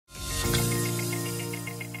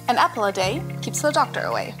An apple a day keeps the doctor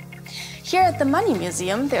away. Here at the Money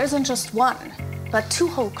Museum, there isn't just one, but 2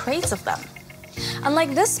 whole crates of them.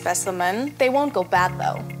 Unlike this specimen, they won't go bad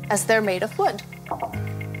though, as they're made of wood.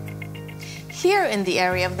 Here in the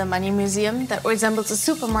area of the Money Museum that resembles a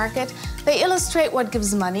supermarket, they illustrate what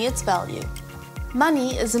gives money its value.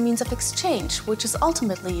 Money is a means of exchange, which is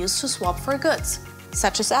ultimately used to swap for goods,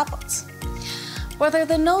 such as apples. Whether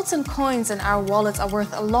the notes and coins in our wallets are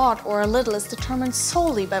worth a lot or a little is determined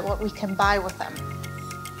solely by what we can buy with them.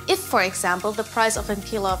 If, for example, the price of a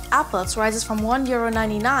kilo of apples rises from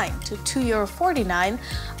 €1.99 to €2.49,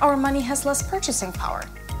 our money has less purchasing power.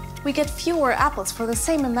 We get fewer apples for the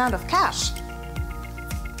same amount of cash.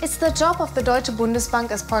 It's the job of the Deutsche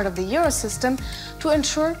Bundesbank as part of the euro system to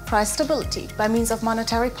ensure price stability by means of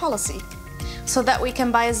monetary policy, so that we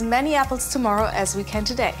can buy as many apples tomorrow as we can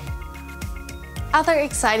today. Other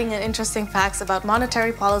exciting and interesting facts about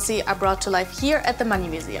monetary policy are brought to life here at the Money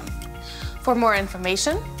Museum. For more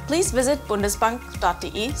information, please visit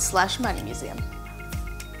bundesbank.de/moneymuseum.